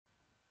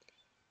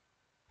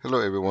Hello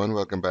everyone,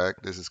 welcome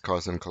back. This is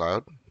Carson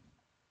Cloud.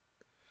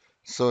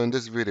 So in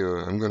this video,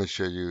 I'm going to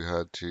show you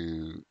how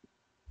to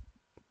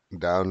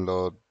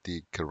download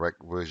the correct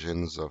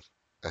versions of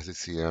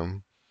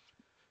SCCM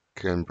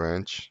current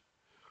branch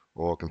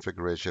or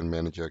Configuration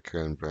Manager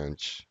current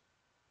branch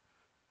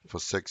for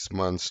 6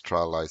 months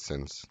trial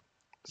license.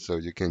 So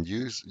you can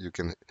use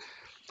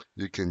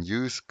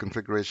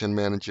Configuration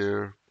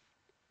Manager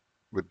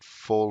with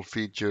full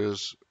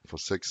features for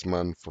 6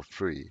 months for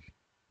free.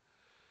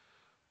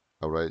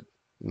 All right,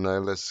 now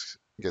let's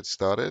get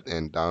started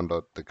and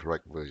download the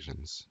correct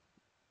versions.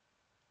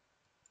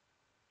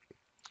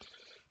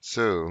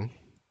 So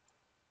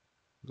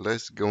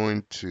let's go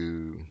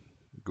into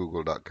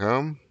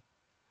google.com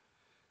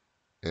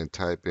and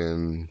type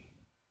in,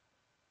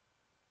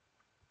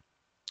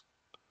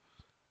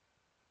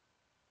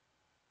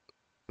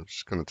 I'm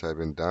just going to type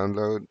in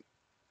download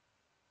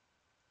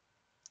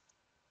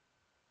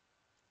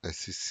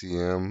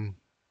SCCM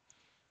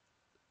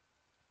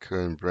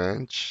current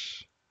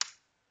branch.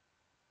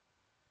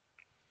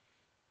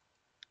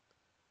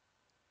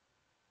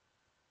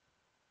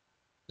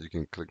 You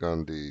can click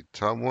on the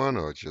top one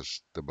or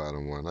just the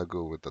bottom one. I'll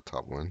go with the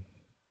top one.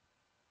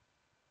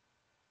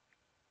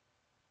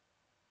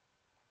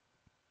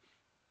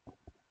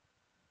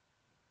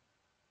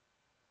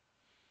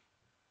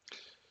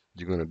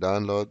 You're going to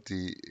download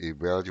the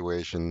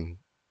evaluation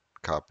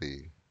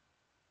copy.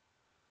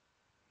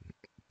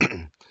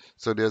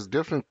 So there's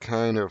different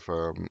kind of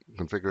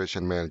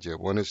configuration manager.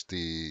 One is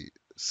the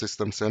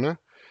system center.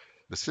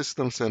 The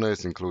system center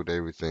is include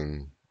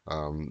everything,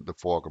 the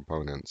four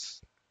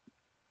components.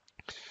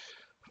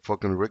 For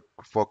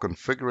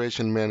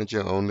configuration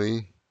manager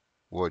only,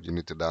 what you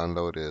need to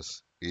download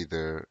is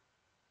either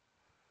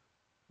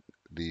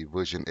the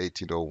version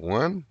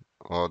 1801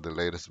 or the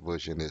latest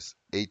version is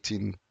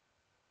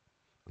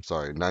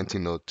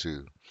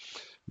 1902.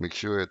 Make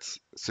sure it's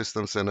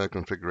System Center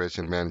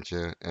Configuration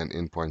Manager and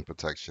Endpoint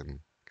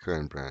Protection,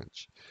 current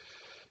branch.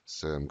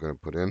 So I'm going to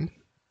put in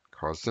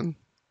Carson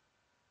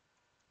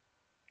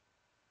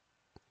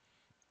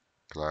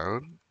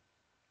Cloud.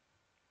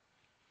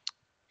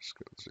 Just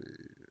going to see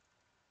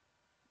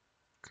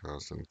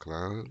Carson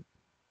Cloud.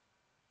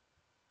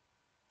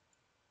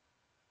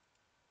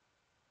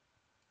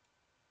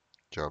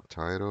 Job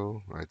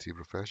title, IT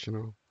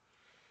professional.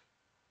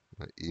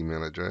 My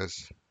email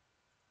address,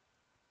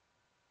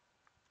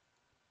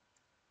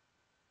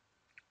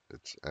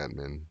 it's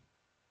admin.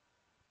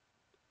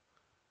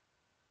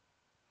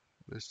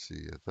 Let's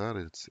see, I thought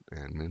it's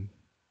admin,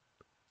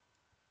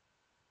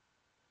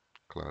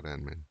 cloud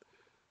admin.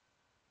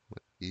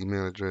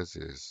 Email address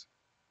is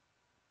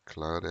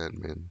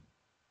cloudadmin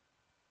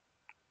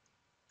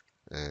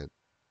at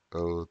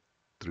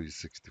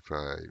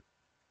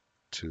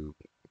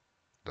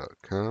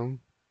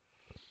o3652.com.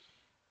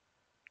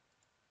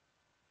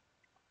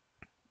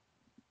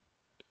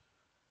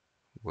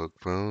 Work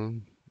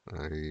phone.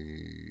 I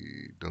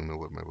don't know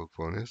what my work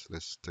phone is.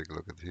 Let's take a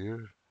look at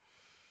here.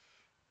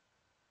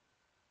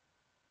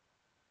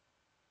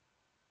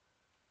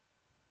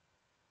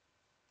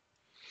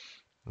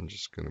 I'm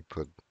just gonna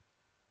put,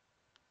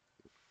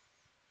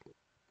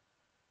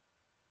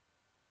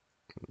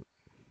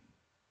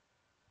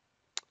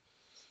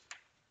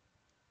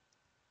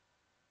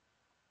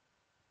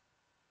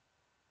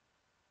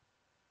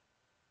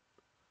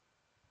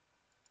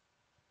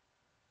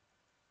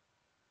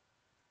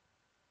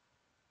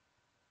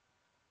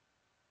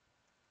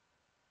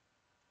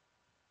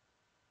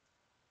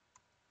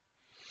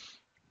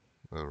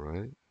 all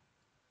right,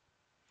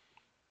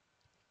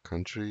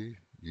 country,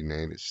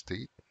 United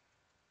States,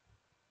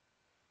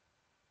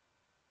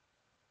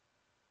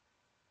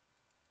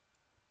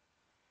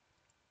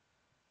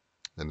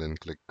 and then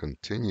click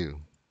continue.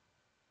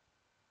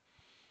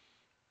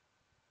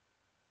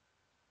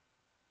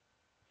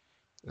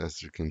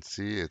 As you can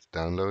see, it's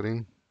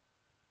downloading.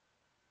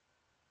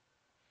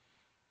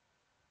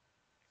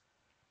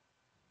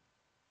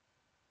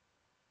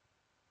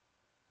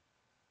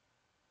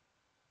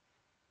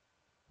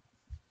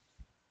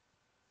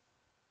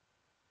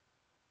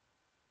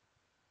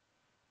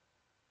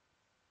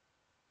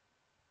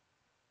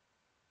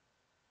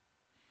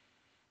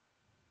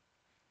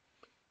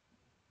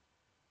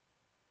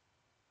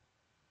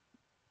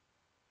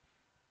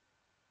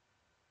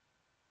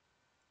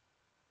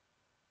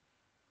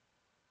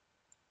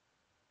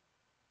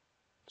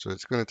 So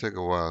it's gonna take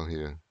a while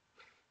here.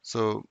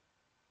 So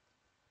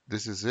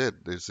this is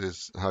it. This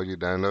is how you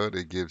download.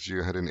 It gives you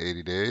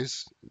 180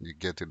 days. You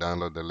get to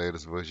download the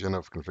latest version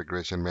of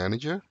Configuration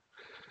Manager.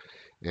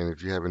 And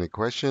if you have any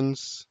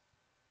questions,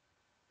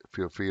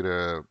 feel free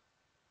to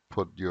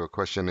put your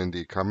question in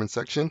the comment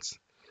sections.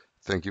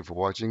 Thank you for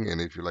watching,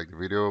 and if you like the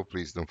video,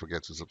 please don't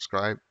forget to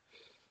subscribe.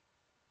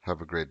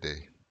 Have a great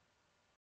day.